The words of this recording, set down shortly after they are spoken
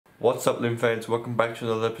What's up, Lim fans? Welcome back to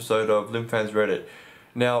another episode of Lim Fans Reddit.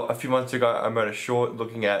 Now, a few months ago I made a short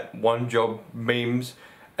looking at OneJob memes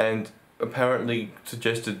and apparently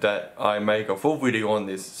suggested that I make a full video on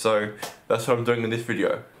this, so that's what I'm doing in this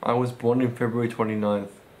video. I was born in February 29th.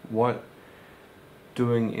 What?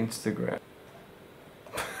 Doing Instagram.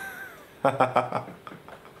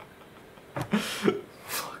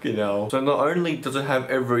 Fucking hell. So not only does it have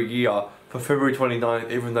every year for February 29th,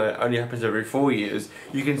 even though it only happens every 4 years,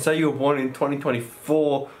 you can say you were born in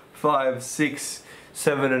 2024, 5, 6,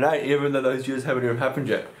 7 and 8, even though those years haven't even happened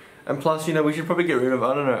yet. And plus, you know, we should probably get rid of,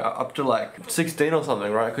 I don't know, up to like 16 or something,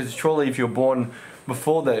 right? Because surely if you're born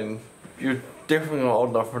before then, you're definitely not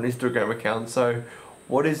old enough for an Instagram account, so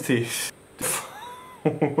what is this?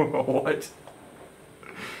 What?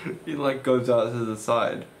 It like goes out to the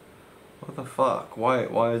side. What the fuck? Why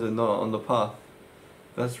is it not on the path?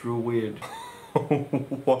 That's real weird.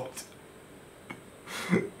 What?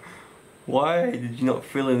 Why did you not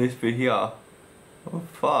fill in this bit here? Oh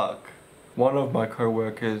fuck. One of my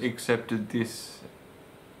co-workers accepted this.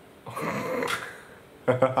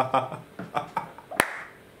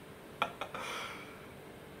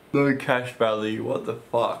 No cash value, what the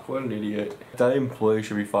fuck, what an idiot. That employee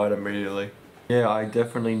should be fired immediately. Yeah, I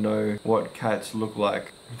definitely know what cats look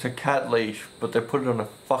like. It's a cat leash, but they put it on a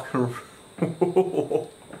fucking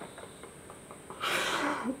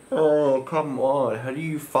Oh, come on, how do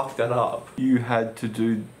you fuck that up? You had to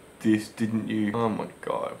do this, didn't you? Oh my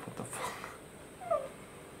god, what the fuck?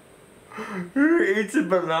 Who eats a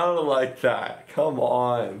banana like that? Come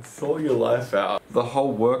on, sort your life out. The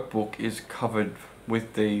whole workbook is covered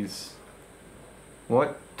with these.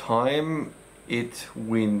 What? Time it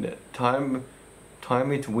win. Time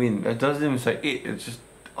it win. It doesn't even say it, it's just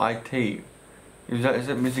IT. Is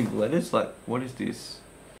that missing letters? Like, what is this?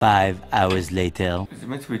 5 hours later. Is it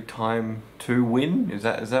meant to be time to win? Is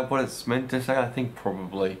that what it's meant to say? I think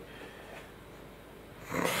probably.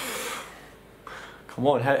 Come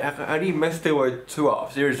on, how do you mess the word two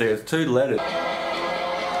up? Seriously, it's 2 letters.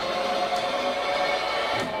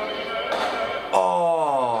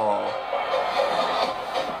 Oh!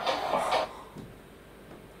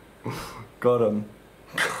 Got him.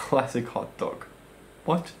 Classic hot dog.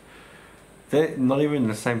 What? They're not even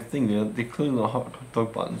the same thing, they're clearly the hot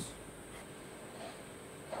dog buns.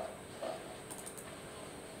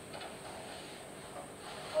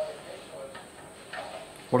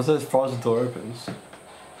 What is that as far as the door opens?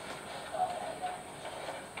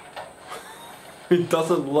 It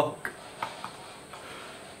doesn't lock.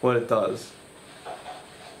 Well, it does.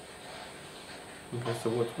 Okay, so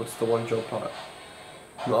what's the OneJob part?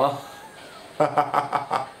 No.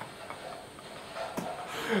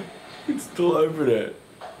 It's still open it.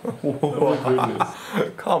 Oh my goodness.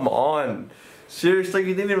 Come on. Seriously,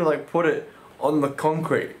 you didn't even like put it on the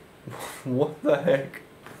concrete. What the heck?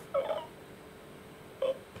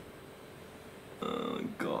 Oh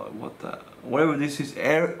god, what the... Whatever this is,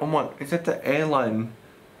 oh my... Is that the airline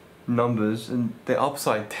numbers and they're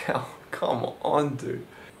upside down? Come on, dude.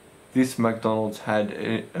 This McDonald's had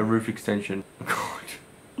a roof extension. God,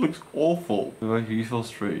 looks awful. The most useful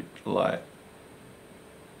street light.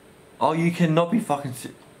 Oh, you cannot be fucking...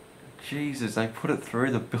 Jesus, they put it through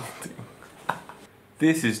the building.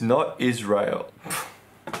 This is not Israel.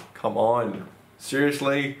 Come on.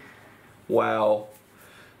 Seriously? Wow.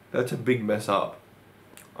 That's a big mess up.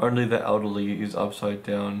 Only the elderly is upside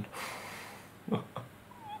down.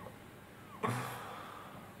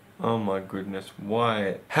 Oh my goodness,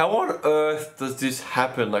 why? How on earth does this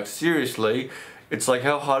happen? Like, seriously? It's like,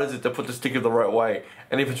 how hard is it to put the sticker the right way?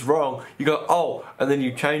 And if it's wrong, you go, oh, and then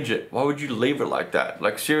you change it. Why would you leave it like that?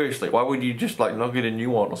 Like, seriously, why would you just like not get a new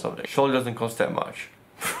one or something? Surely it doesn't cost that much.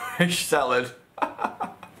 Fresh salad.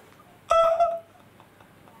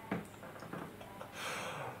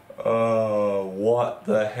 Oh, what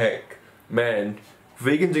the heck? Man,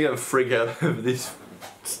 vegans are gonna freak out over this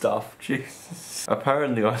stuff, Jesus.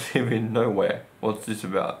 Apparently I live in nowhere. What's this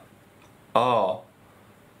about? Oh.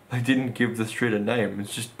 They didn't give the street a name,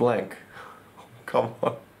 it's just blank. Come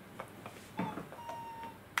on.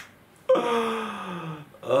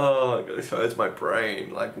 Oh, it really hurts my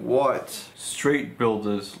brain. Like, what? Street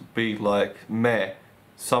builders be like, meh,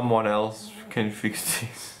 someone else can fix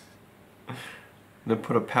this. They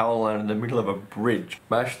put a power line in the middle of a bridge.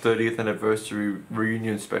 MASH 30th anniversary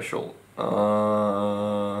reunion special.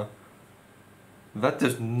 That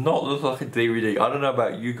does not look like a DVD. I don't know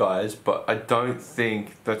about you guys, but I don't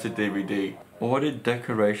think that's a DVD. Ordered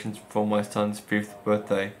decorations for my son's 5th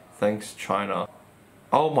birthday. Thanks, China.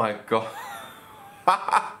 Oh my god.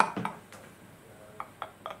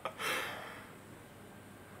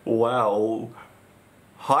 Wow.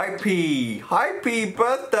 Hypey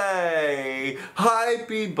birthday!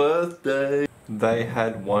 Happy birthday! They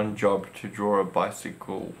had one job to draw a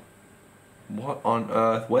bicycle. What on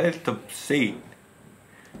earth? Where's the seat?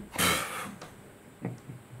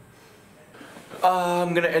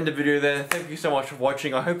 I'm gonna end the video there. Thank you so much for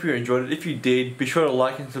watching. I hope you enjoyed it. If you did, be sure to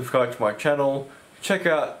like and subscribe to my channel. Check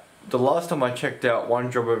out the last time I checked out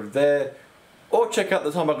OneJob over there. Or check out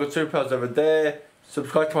the time I got superpowers over there.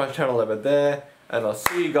 Subscribe to my channel over there. And I'll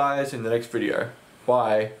see you guys in the next video.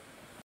 Bye.